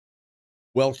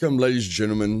Welcome, ladies and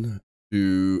gentlemen,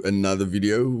 to another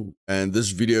video. And this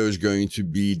video is going to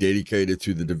be dedicated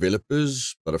to the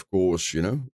developers. But of course,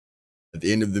 at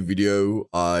the end of the video,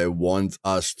 I want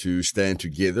us to stand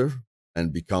together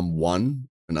and become one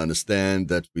and understand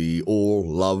that we all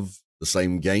love the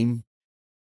same game.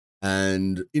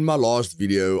 And in my last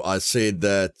video, I said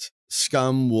that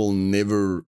Scum will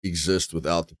never exist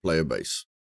without the player base.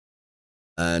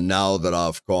 And now that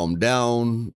I've calmed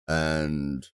down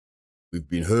and we've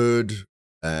been heard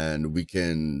and we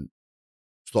can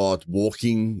start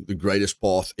walking the greatest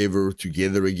path ever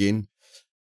together again,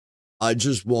 I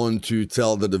just want to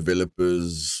tell the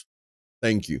developers,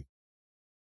 thank you.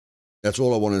 That's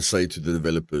all I want to say to the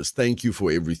developers. Thank you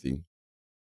for everything.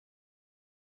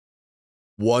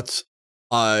 What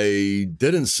I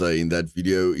didn't say in that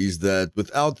video is that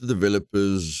without the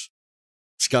developers,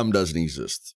 Scum doesn't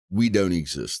exist. We don't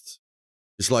exist.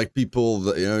 It's like people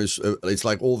that, it's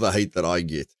like all the hate that I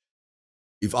get.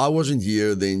 If I wasn't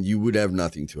here, then you would have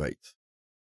nothing to hate.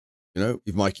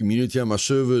 If my community and my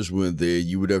servers weren't there,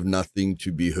 you would have nothing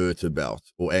to be hurt about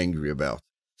or angry about.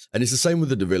 And it's the same with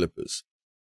the developers.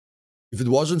 If it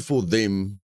wasn't for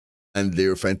them and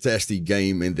their fantastic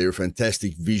game and their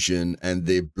fantastic vision and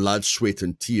their blood, sweat,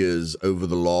 and tears over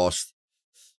the last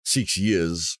 6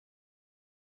 years,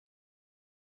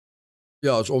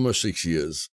 yeah, it's almost 6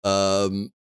 years.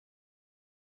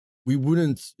 We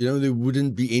wouldn't, there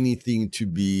wouldn't be anything to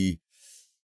be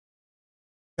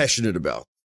passionate about.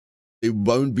 There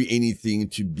won't be anything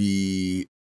to be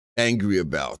angry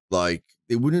about. Like,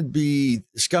 there wouldn't be,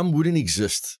 Scum wouldn't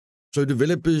exist. So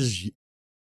developers,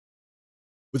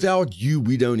 without you,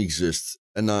 we don't exist.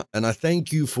 And I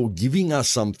thank you for giving us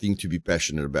something to be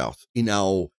passionate about in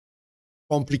our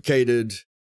complicated,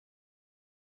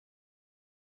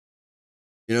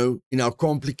 in our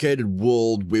complicated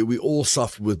world where we all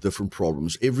suffer with different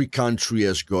problems. Every country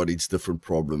has got its different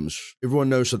problems. Everyone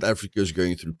knows South Africa is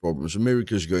going through problems.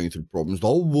 America is going through problems. The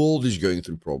whole world is going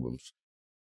through problems.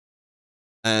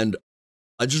 And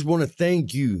I just want to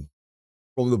thank you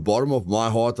from the bottom of my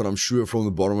heart, and I'm sure from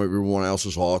the bottom of everyone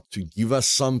else's heart, to give us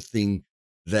something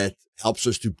that helps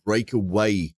us to break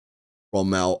away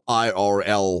from our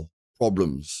IRL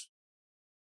problems.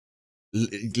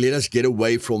 Let us get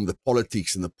away from the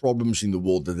politics and the problems in the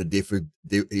world, and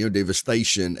the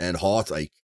devastation and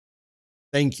heartache.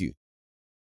 Thank you.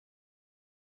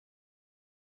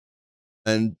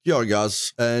 And yeah,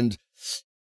 guys, and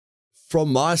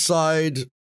from my side,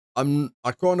 I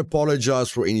can't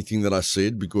apologize for anything that I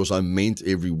said because I meant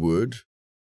every word.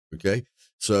 Okay.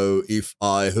 So if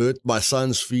I hurt my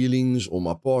son's feelings or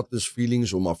my partner's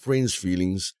feelings or my friend's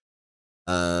feelings,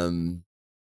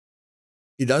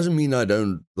 it doesn't mean I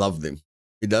don't love them.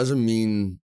 It doesn't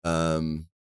mean, I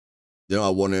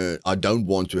don't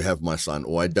want to have my son,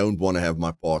 or I don't want to have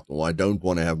my partner, or I don't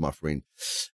want to have my friend.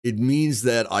 It means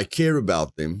that I care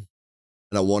about them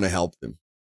and I want to help them.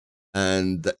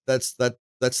 And that's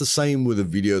the same with the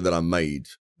video that I made.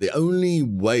 The only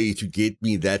way to get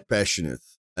me that passionate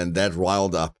and that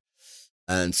riled up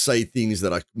and say things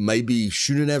that I maybe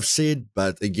shouldn't have said,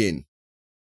 but again,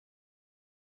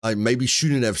 I maybe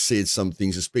shouldn't have said some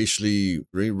things, especially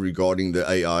regarding the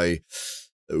AI,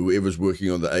 whoever's working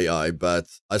on the AI, but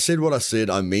I said what I said,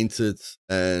 I meant it,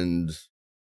 and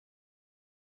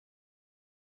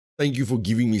thank you for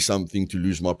giving me something to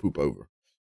lose my poop over.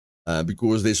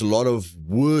 Because there's a lot of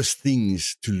worse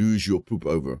things to lose your poop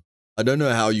over. I don't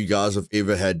know how you guys have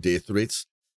ever had death threats,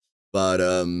 but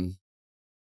in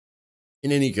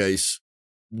any case,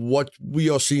 what we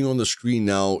are seeing on the screen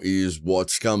now is what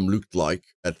Scum looked like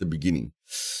at the beginning.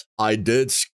 I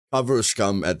did cover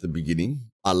Scum at the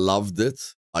beginning. I loved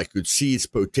it. I could see its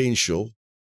potential,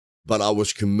 but I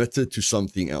was committed to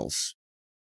something else.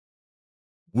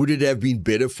 Would it have been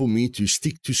better for me to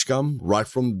stick to Scum right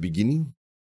from the beginning?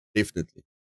 Definitely,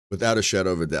 without a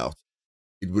shadow of a doubt.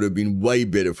 It would have been way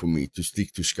better for me to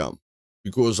stick to Scum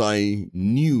because I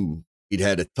knew it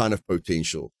had a ton of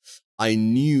potential. I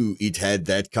knew it had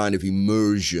that kind of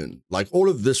immersion. Like, all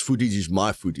of this footage is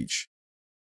my footage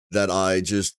that I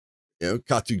just,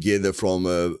 cut together from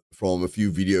a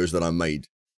few videos that I made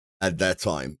at that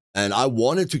time. And I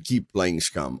wanted to keep playing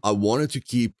Scum. I wanted to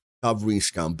keep covering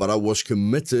Scum, but I was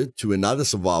committed to another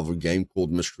survival game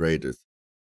called Miscreated.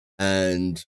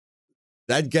 And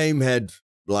that game had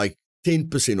like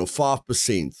 10% or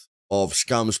 5% of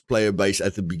Scum's player base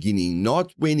at the beginning,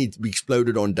 not when it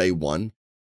exploded on day one,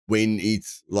 when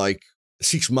it's like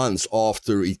 6 months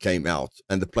after it came out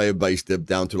and the player base dipped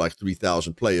down to like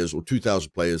 3,000 players or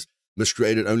 2,000 players.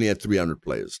 Miscreated only had 300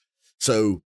 players.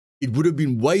 So it would have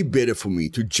been way better for me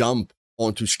to jump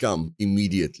onto Scum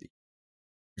immediately.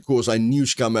 because I knew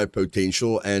Scum had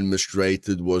potential and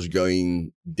Mistreated was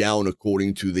going down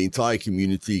according to the entire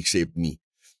community except me.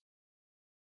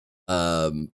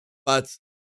 But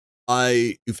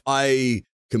if I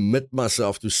commit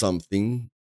myself to something,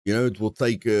 you know, it will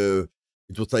take a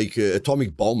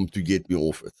atomic bomb to get me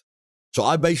off it. So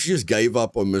I basically just gave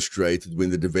up on Mistreated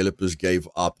when the developers gave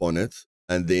up on it.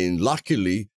 And then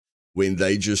luckily, when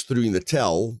they just threw in the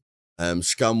towel,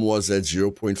 Scum was at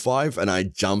 0.5 and I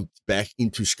jumped back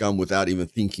into Scum without even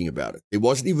thinking about it. There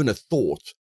wasn't even a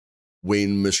thought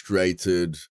when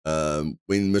Mistreated's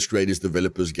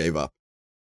developers gave up.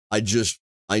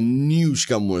 I knew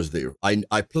Scum was there.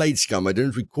 I played Scum. I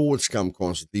didn't record Scum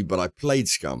constantly, but I played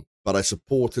Scum. But I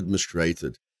supported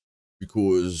Mistreated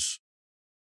because,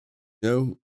 you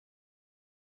know,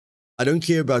 I don't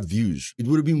care about views. It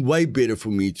would have been way better for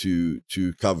me to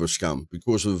cover Scum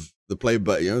because of the play,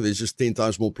 but, you know, there's just 10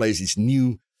 times more players. It's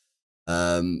new.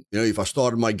 You know, if I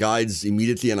started my guides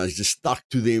immediately and I just stuck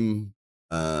to them,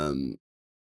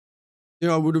 you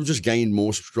know, I would have just gained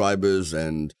more subscribers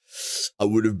and I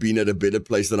would have been at a better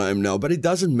place than I am now. But it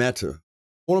doesn't matter.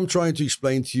 All I'm trying to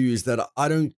explain to you is that I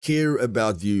don't care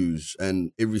about views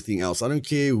and everything else. I don't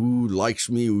care who likes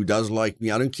me, who doesn't like me.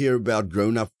 I don't care about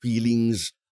grown-up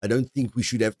feelings. I don't think we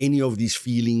should have any of these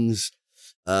feelings.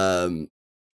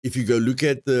 If you go look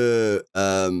at the,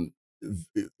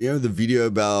 you know, the video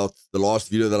about the last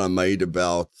video that I made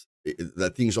about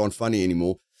that things aren't funny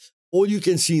anymore, all you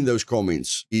can see in those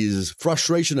comments is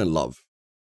frustration and love.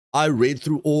 I read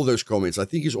through all those comments. I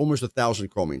think it's almost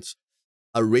 1,000 comments.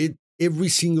 I read every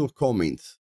single comment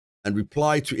and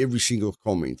replied to every single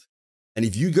comment. And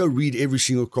if you go read every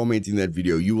single comment in that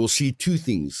video, you will see two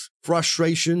things: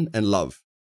 frustration and love.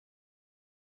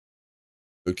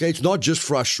 Okay, it's not just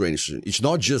frustration. It's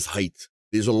not just hate.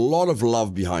 There's a lot of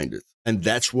love behind it. And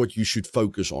that's what you should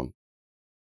focus on.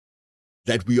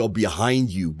 That we are behind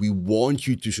you. We want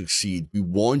you to succeed. We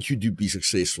want you to be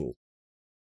successful.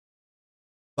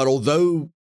 But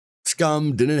although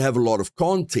Scum didn't have a lot of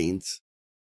content,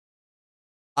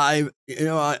 I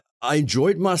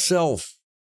enjoyed myself.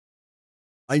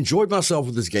 I enjoyed myself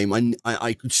with this game.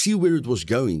 I could see where it was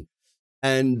going.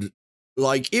 And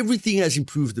like everything has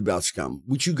improved about Scum,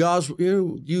 which you guys,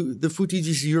 the footage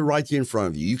is here right here in front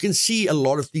of you. You can see a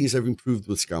lot of things have improved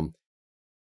with Scum.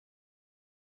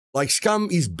 Like Scum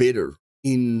is better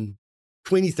in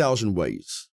 20,000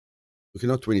 ways. Okay,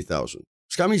 not 20,000.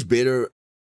 Scum is better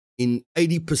in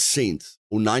 80%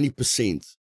 or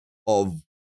 90% of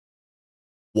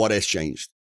what has changed.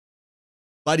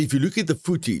 But if you look at the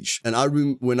footage,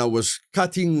 and when I was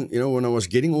cutting, when I was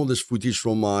getting all this footage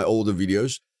from my older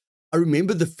videos, I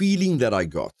remember the feeling that I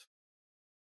got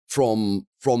from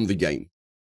the game.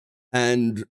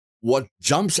 And what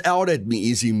jumps out at me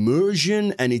is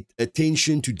immersion and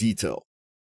attention to detail.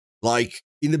 Like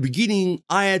in the beginning,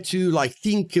 I had to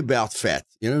think about fat.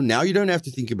 Now you don't have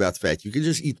to think about fat. You can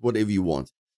just eat whatever you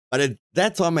want. But at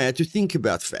that time, I had to think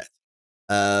about fat.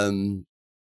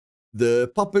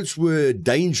 The puppets were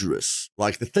dangerous.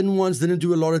 Like the thin ones didn't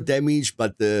do a lot of damage,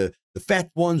 but the fat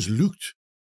ones looked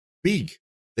big.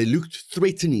 They looked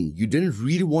threatening. You didn't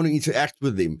really want to interact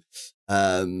with them.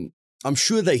 I'm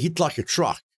sure they hit like a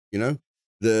truck,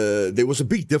 There was a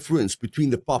big difference between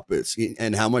the puppets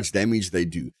and how much damage they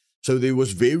do. So there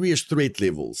was various threat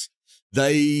levels.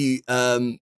 They,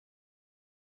 I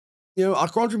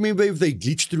can't remember if they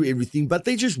glitched through everything, but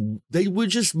they were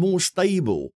just more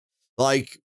stable.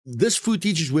 Like this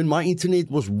footage is when my internet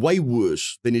was way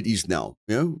worse than it is now,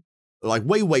 like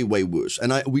way, way, way worse.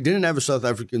 And we didn't have a South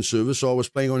African server, so I was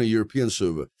playing on a European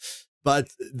server. But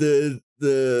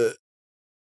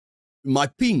my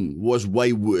ping was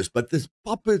way worse, but the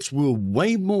puppets were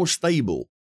way more stable.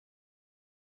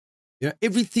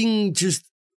 Everything just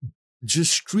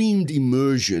screamed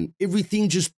immersion. Everything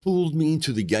just pulled me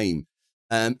into the game.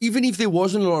 Even if there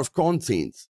wasn't a lot of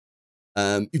content,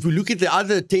 if we look at the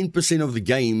other 10% of the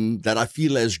game that I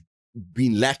feel has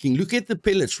been lacking, look at the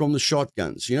pellets from the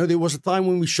shotguns. There was a time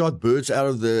when we shot birds out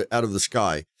of the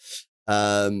sky.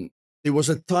 There was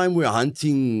a time where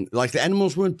hunting, like the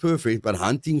animals weren't perfect, but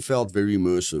hunting felt very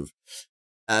immersive.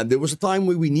 There was a time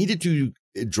where we needed to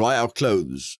dry our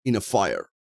clothes in a fire.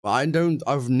 I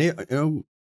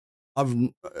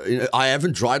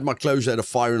haven't dried my clothes at a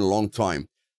fire in a long time.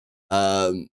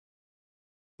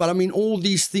 But I mean, all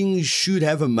these things should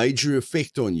have a major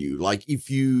effect on you. Like if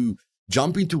you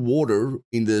jump into water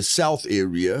in the south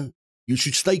area, you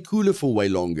should stay cooler for way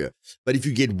longer. But if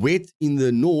you get wet in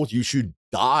the north, you should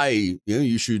die.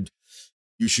 You should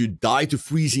die to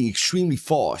freezing extremely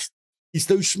fast. It's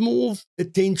those small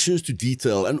attentions to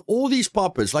detail, and all these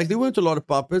puppets. Like, there weren't a lot of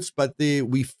puppets, but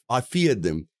I feared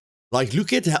them. Like,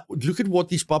 look at what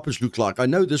these puppets look like. I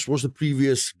know this was the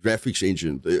previous graphics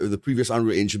engine, the previous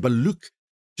Unreal Engine, but look,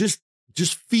 just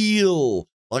feel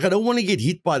like I don't want to get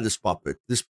hit by this puppet.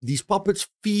 These puppets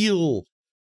feel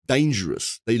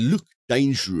dangerous. They look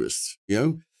dangerous. You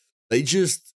know, they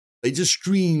just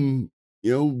scream.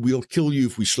 You know, we'll kill you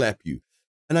if we slap you.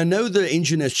 And I know the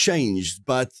engine has changed,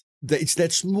 but it's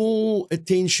that small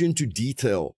attention to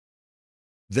detail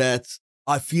that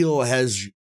I feel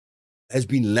has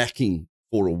been lacking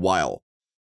for a while.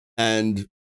 And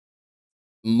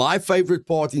my favorite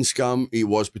part in Scum, it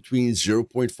was between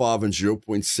 0.5 and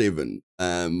 0.7.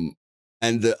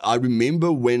 And I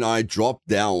remember when I dropped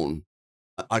down,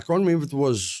 I can't remember if it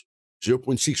was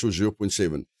 0.6 or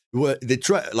 0.7.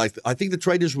 I think the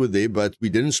traders were there, but we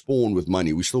didn't spawn with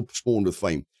money. We still spawned with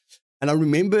fame. And I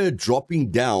remember dropping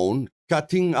down,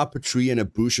 cutting up a tree and a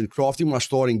bush and crafting my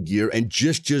starting gear and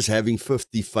just having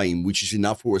 50 fame, which is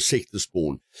enough for a sector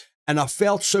spawn. And I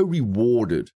felt so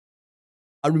rewarded.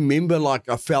 I remember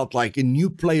I felt like a new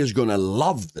player's going to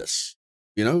love this,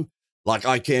 you know? Like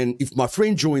if my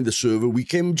friend joined the server, we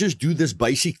can just do this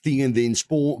basic thing and then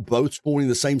both spawn in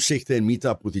the same sector and meet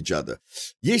up with each other.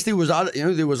 Yes, there was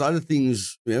other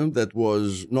things, that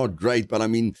was not great, but I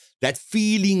mean, that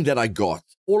feeling that I got,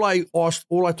 all I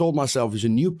told myself is a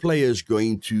new player is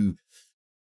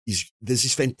this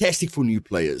is fantastic for new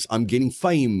players. I'm getting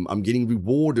fame. I'm getting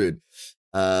rewarded.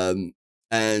 And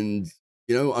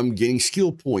I'm getting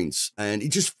skill points, and it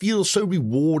just feels so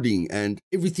rewarding, and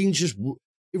everything just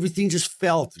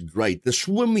felt great. The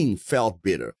swimming felt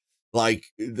better. Like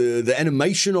the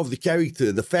animation of the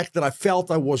character, the fact that I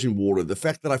felt I was in water, the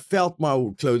fact that I felt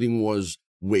my clothing was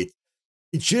wet.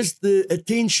 It's just the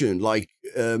attention, like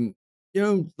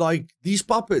these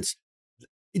puppets.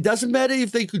 It doesn't matter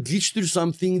if they could glitch through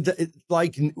something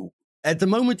at the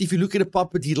moment, if you look at a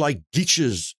puppet, he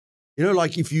glitches.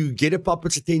 Like if you get a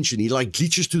puppet's attention, he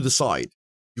glitches to the side.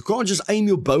 You can't just aim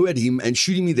your bow at him and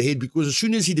shoot him in the head, because as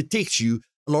soon as he detects you,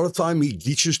 a lot of time he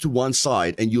glitches to one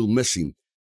side and you'll miss him.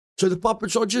 So the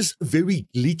puppets are just very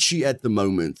glitchy at the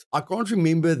moment. I can't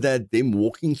remember that them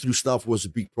walking through stuff was a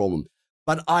big problem.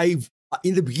 But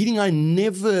in the beginning, I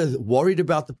never worried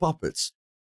about the puppets.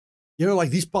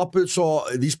 These puppets are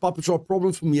a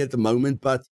problem for me at the moment,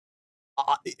 but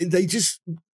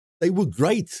they were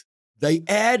great. They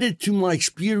added to my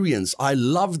experience. I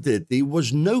loved it. There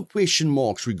was no question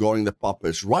marks regarding the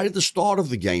puppets right at the start of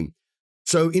the game.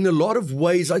 So in a lot of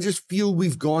ways, I just feel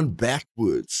we've gone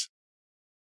backwards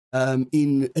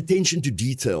in attention to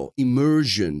detail,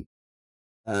 immersion,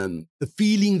 the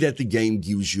feeling that the game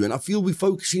gives you. And I feel we're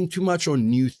focusing too much on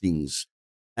new things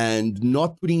and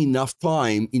not putting enough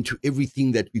time into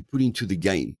everything that we put into the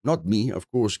game. Not me, of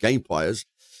course, gamepires.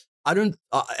 I don't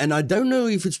know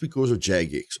if it's because of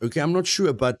Jagex. Okay, I'm not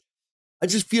sure, but I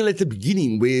just feel at the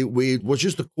beginning where it was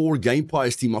just the core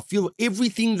gamepires team, I feel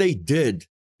everything they did,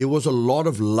 there was a lot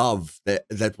of love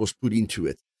that was put into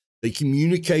it. They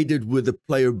communicated with the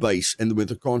player base and with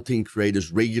the content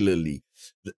creators regularly.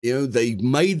 They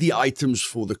made the items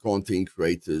for the content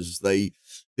creators.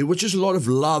 There was just a lot of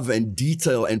love and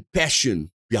detail and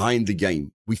passion behind the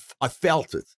game. I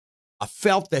felt it. I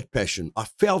felt that passion. I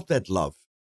felt that love.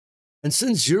 And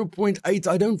since 0.8,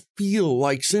 I don't feel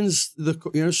like since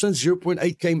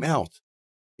 0.8 came out,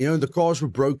 the cars were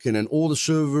broken and all the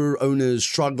server owners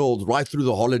struggled right through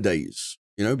the holidays,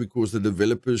 because the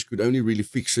developers could only really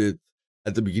fix it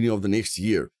at the beginning of the next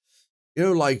year.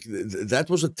 That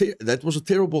was a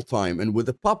terrible time. And with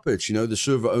the puppets, the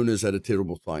server owners had a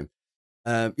terrible time.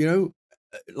 There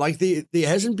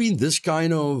hasn't been this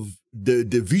kind of the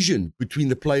division between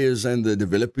the players and the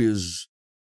developers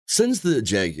since the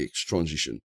Jagex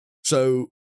transition. So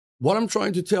what I'm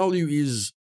trying to tell you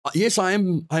is, yes, I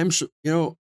am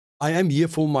here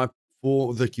for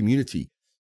the community,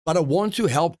 but I want to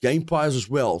help gamepires as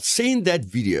well. Send that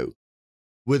video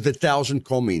with 1,000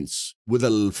 comments, with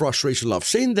a frustration love.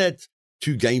 Send that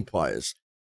to gamepires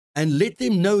and let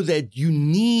them know that you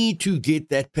need to get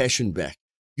that passion back.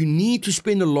 You need to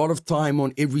spend a lot of time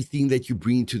on everything that you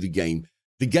bring to the game.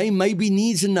 The game maybe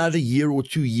needs another year or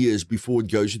 2 years before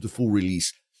it goes into full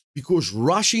release, because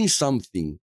rushing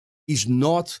something is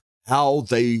not how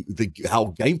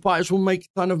gamepires will make a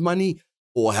ton of money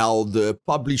or how the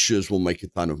publishers will make a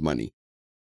ton of money.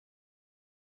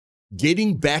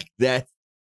 Getting back that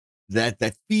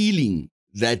feeling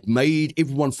that made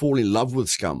everyone fall in love with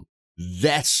Scum,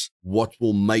 that's what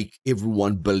will make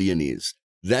everyone billionaires.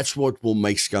 That's what will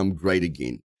make Scum great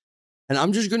again. And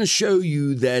I'm just going to show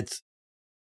you that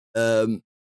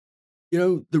you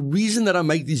know, the reason that I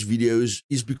make these videos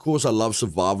is because I love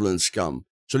survival and Scum.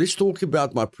 So let's talk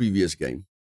about my previous game.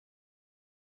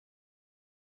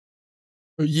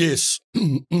 Yes,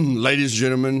 ladies and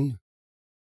gentlemen,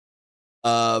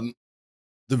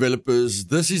 developers,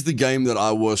 this is the game that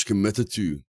I was committed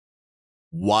to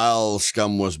while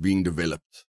Scum was being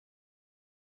developed.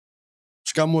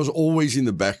 Scum was always in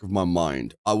the back of my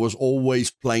mind. I was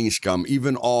always playing Scum,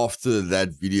 even after that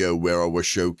video where I was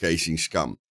showcasing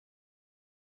Scum.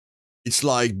 It's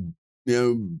like, you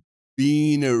know,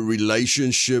 being in a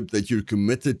relationship that you're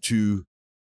committed to,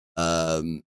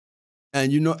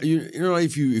 and you know,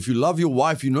 if you love your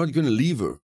wife, you're not going to leave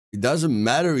her. It doesn't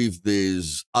matter if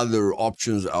there's other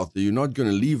options out there. You're not going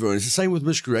to leave her. And it's the same with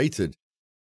Miscreated.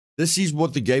 This is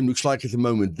what the game looks like at the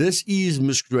moment. This is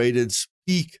Miscreated's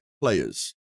peak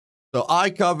players. So I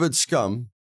covered Scum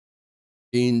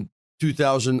in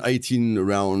 2018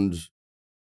 around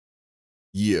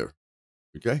year.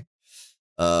 Okay.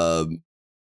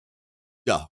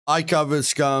 Yeah, I covered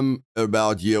Scum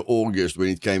about year August when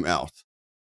it came out.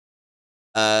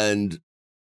 And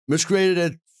Miscreated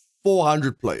at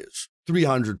 400 players,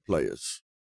 300 players,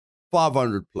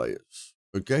 500 players.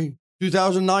 Okay.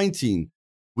 2019,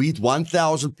 we hit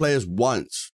 1,000 players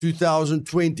once.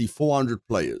 2020, 400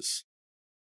 players.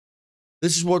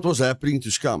 This is what was happening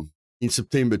to Scum in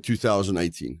September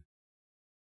 2018.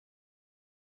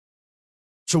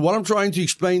 So what I'm trying to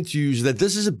explain to you is that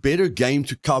this is a better game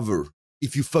to cover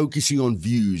if you're focusing on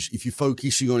views, if you're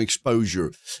focusing on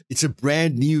exposure. It's a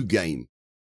brand new game.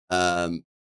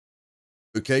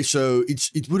 Okay, so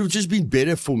it would have just been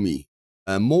better for me.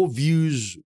 More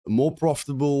views, more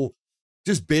profitable,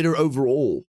 just better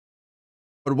overall.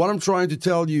 But what I'm trying to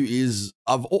tell you is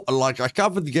I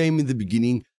covered the game in the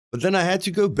beginning, but then I had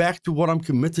to go back to what I'm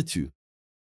committed to.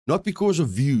 Not because of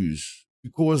views,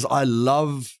 because I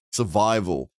love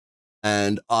survival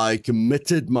and I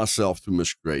committed myself to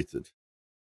Miscreated.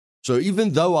 So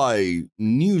even though I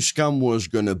knew Scum was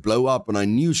going to blow up and I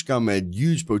knew Scum had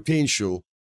huge potential,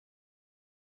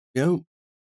 you know,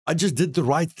 I just did the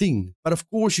right thing. But of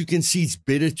course, you can see it's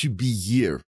better to be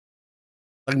here.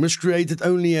 Like Miscreated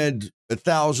only had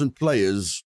 1,000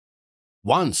 players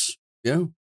once, you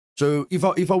know. So if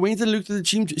I went and looked at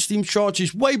the Steam charts,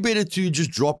 it's way better to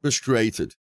just drop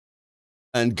Miscreated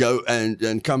and go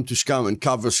and come to Scum and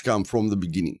cover Scum from the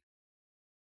beginning.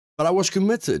 But I was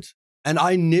committed, and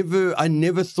I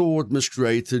never thought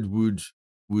Miscreated would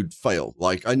fail.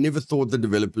 Like I never thought the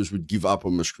developers would give up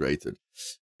on Miscreated.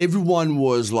 Everyone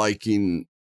was like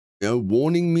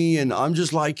warning me, and I'm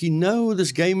just like, no,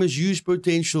 this game has huge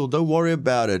potential. Don't worry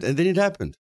about it. And then it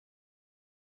happened.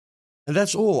 And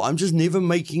that's all. I'm just never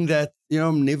making that,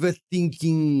 I'm never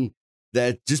thinking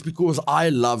that just because I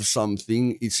love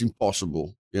something, it's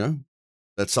impossible,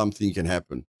 that something can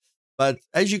happen. But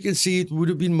as you can see, it would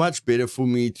have been much better for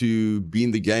me to be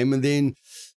in the game. And then,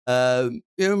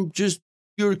 just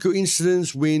pure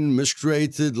coincidence when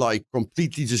Miscreated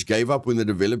completely just gave up, when the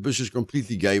developers just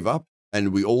completely gave up.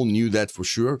 And we all knew that for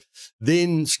sure.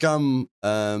 Then Scum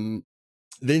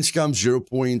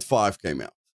 0.5 came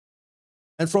out.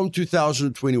 And from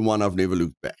 2021, I've never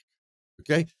looked back.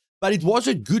 Okay. But it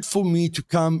wasn't good for me to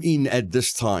come in at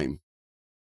this time.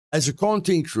 As a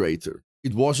content creator,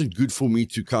 it wasn't good for me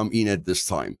to come in at this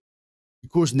time.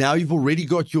 Because now you've already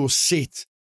got your set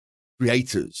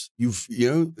creators. There's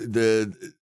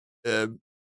a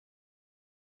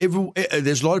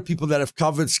lot of people that have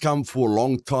covered Scum for a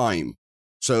long time.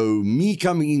 So me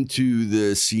coming into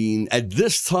the scene at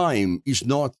this time is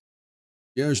not,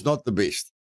 it's not the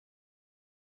best.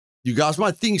 You guys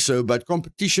might think so, but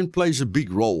competition plays a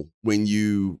big role when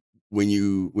you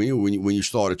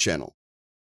start a channel.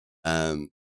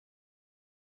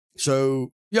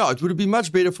 So yeah, it would have been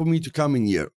much better for me to come in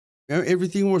here.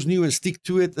 Everything was new and stick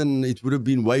to it, and it would have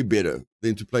been way better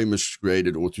than to play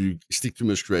Miscreated or to stick to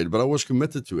Miscreated. But I was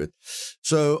committed to it.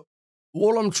 So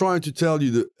all I'm trying to tell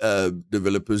you, the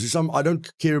developers, is I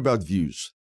don't care about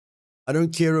views. I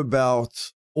don't care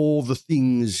about all the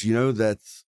things that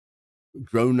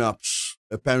grown-ups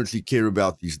apparently care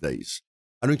about these days.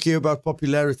 I don't care about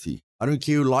popularity. I don't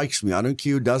care who likes me. I don't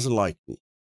care who doesn't like me.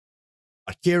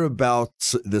 I care about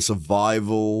the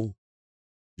survival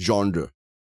genre,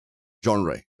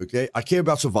 okay? I care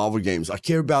about survival games. I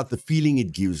care about the feeling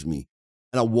it gives me.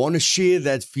 And I want to share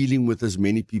that feeling with as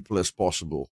many people as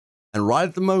possible. And right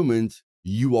at the moment,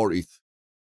 you are it.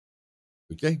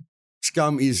 Okay?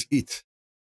 Scum is it.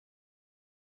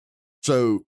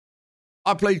 So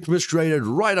I played Miscreated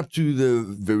right up to the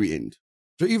very end.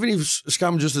 So even if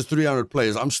Scum just has 300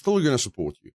 players, I'm still going to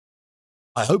support you.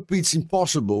 I hope it's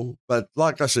impossible, but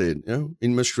like I said,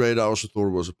 in Masquerade, I also thought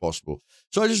it was impossible.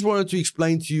 So I just wanted to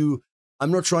explain to you,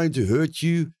 I'm not trying to hurt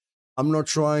you. I'm not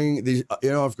trying,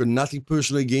 I've got nothing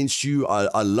personal against you.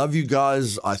 I love you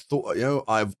guys. I thought,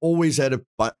 I've always had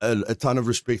a ton of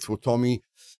respect for Tommy,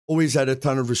 always had a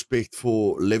ton of respect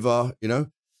for Lever,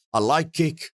 I like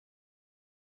Kick.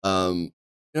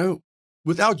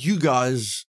 Without you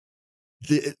guys,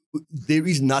 there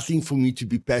is nothing for me to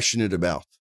be passionate about.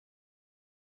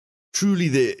 Truly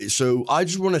there. So I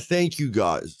just want to thank you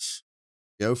guys,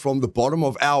 from the bottom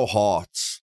of our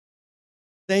hearts.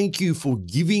 Thank you for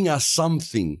giving us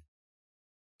something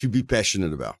to be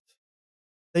passionate about.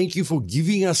 Thank you for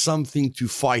giving us something to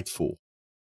fight for.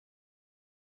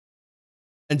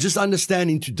 And just understand,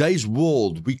 in today's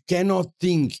world, we cannot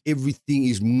think everything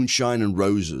is moonshine and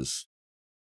roses.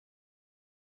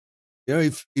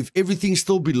 If everything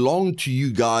still belonged to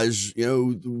you guys,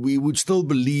 we would still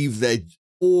believe that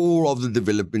all of the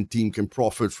development team can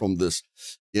profit from this,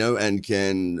 and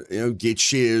can, get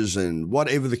shares and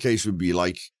whatever the case would be.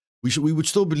 Like, we would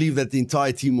still believe that the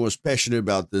entire team was passionate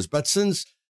about this. But since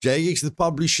Jagex, the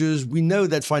publishers, we know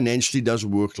that financially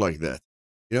doesn't work like that.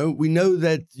 We know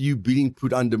that you're being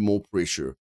put under more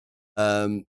pressure.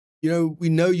 We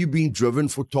know you're being driven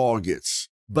for targets,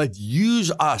 but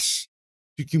use us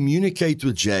to communicate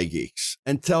with Jagex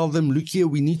and tell them, look here,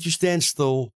 we need to stand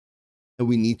still and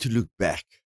we need to look back.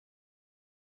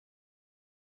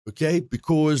 Okay?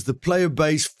 Because the player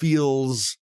base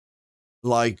feels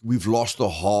like we've lost the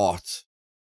heart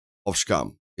of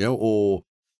Scum, or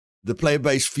the player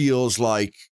base feels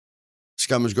like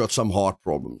Scum has got some heart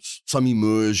problems, some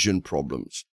immersion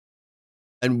problems.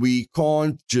 And we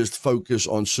can't just focus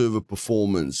on server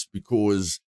performance,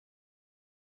 because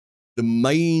the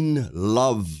main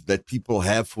love that people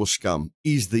have for Scum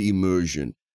is the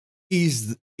immersion,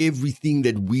 is everything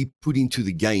that we put into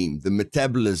the game, the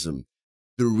metabolism,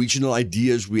 the original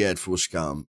ideas we had for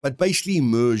Scum, but basically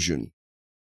immersion.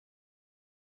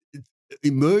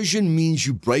 Immersion means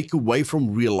you break away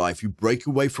from real life, you break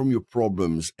away from your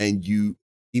problems, and the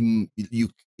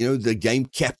game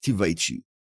captivates you.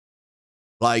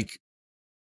 Like,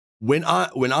 when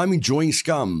I'm enjoying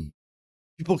Scum,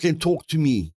 people can talk to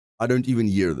me, I don't even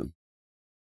hear them.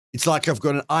 It's like I've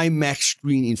got an IMAX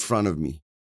screen in front of me,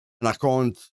 and I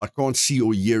can't see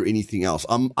or hear anything else.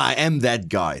 I am that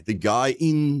guy, the guy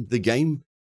in the game.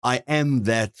 I am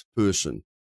that person.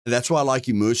 And that's why I like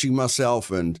immersing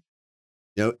myself and,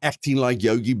 acting like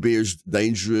Yogi Bear's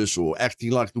dangerous, or acting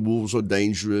like the wolves are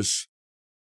dangerous.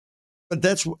 But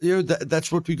that's what we're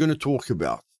going to talk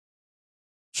about.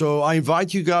 So I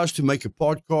invite you guys to make a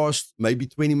podcast, maybe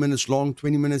 20 minutes long.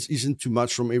 20 minutes isn't too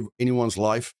much from anyone's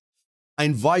life. I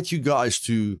invite you guys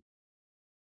to,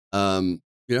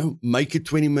 make a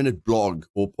 20-minute blog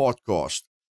or podcast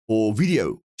or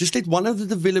video. Just let one of the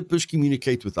developers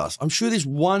communicate with us. I'm sure there's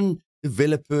one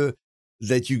developer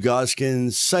that you guys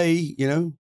can say,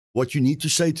 what you need to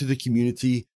say to the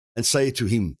community, and say it to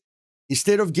him.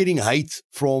 Instead of getting hate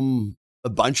from a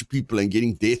bunch of people and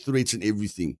getting death threats and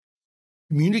everything,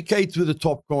 communicate with the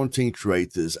top content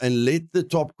creators and let the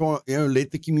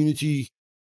let the community,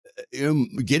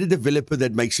 get a developer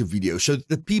that makes a video. So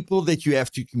the people that you have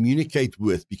to communicate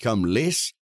with become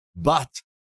less, but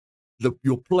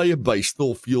your player base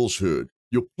still feels heard.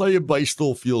 Your player base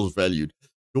still feels valued.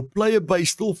 Your player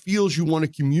base still feels you want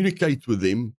to communicate with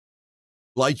them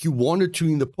like you wanted to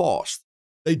in the past.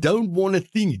 They don't want to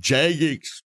think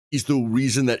Jagex is the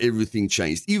reason that everything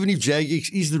changed. Even if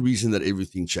Jagex is the reason that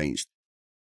everything changed,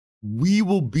 we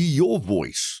will be your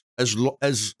voice as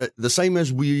the same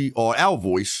as we are our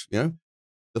voice. The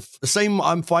same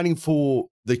I'm fighting for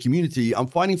the community, I'm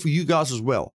fighting for you guys as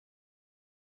well.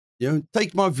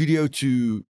 Take my video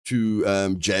to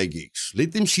Jagex.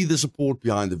 Let them see the support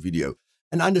behind the video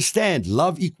and understand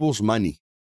love equals money.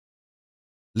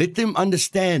 Let them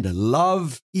understand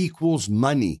love equals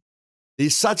money.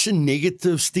 There's such a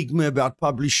negative stigma about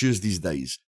publishers these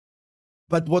days.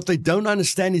 But what they don't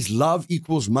understand is love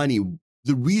equals money.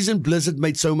 The reason Blizzard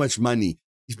made so much money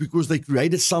is because they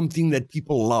created something that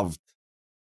people loved.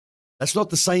 That's not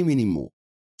the same anymore.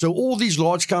 So all these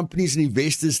large companies and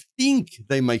investors think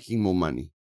they're making more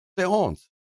money. They aren't.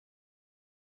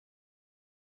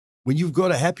 When you've got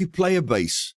a happy player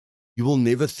base, you will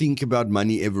never think about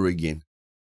money ever again.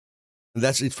 And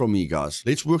that's it from me, guys.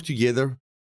 Let's work together.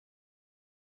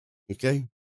 Okay?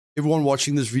 Everyone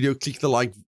watching this video, click the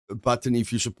like button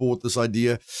if you support this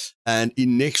idea. And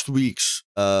in next week's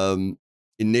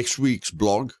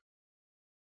blog,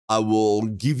 I will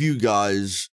give you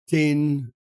guys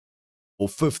 10 or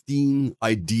 15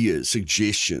 ideas,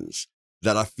 suggestions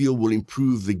that I feel will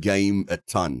improve the game a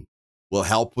ton, will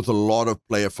help with a lot of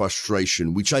player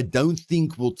frustration, which I don't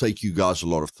think will take you guys a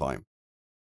lot of time.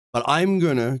 But I'm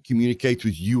going to communicate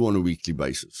with you on a weekly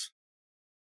basis.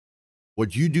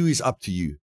 What you do is up to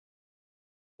you.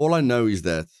 All I know is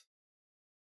that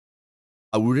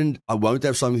I won't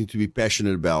have something to be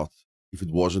passionate about if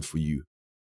it wasn't for you.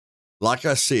 Like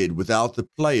I said, without the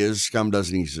players, Scum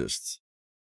doesn't exist.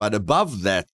 But above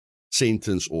that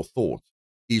sentence or thought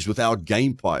is without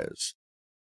gamepires,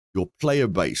 your player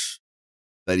base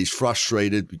that is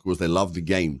frustrated because they love the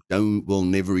game will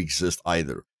never exist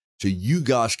either. So you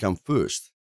guys come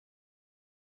first.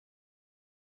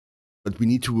 But we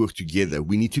need to work together.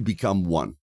 We need to become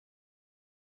one.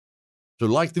 So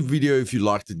like the video if you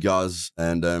liked it, guys,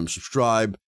 and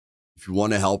subscribe if you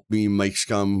want to help me make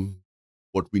Scum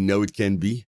what we know it can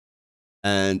be.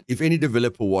 And if any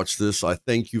developer watched this, I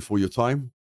thank you for your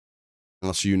time. And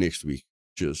I'll see you next week.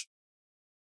 Cheers.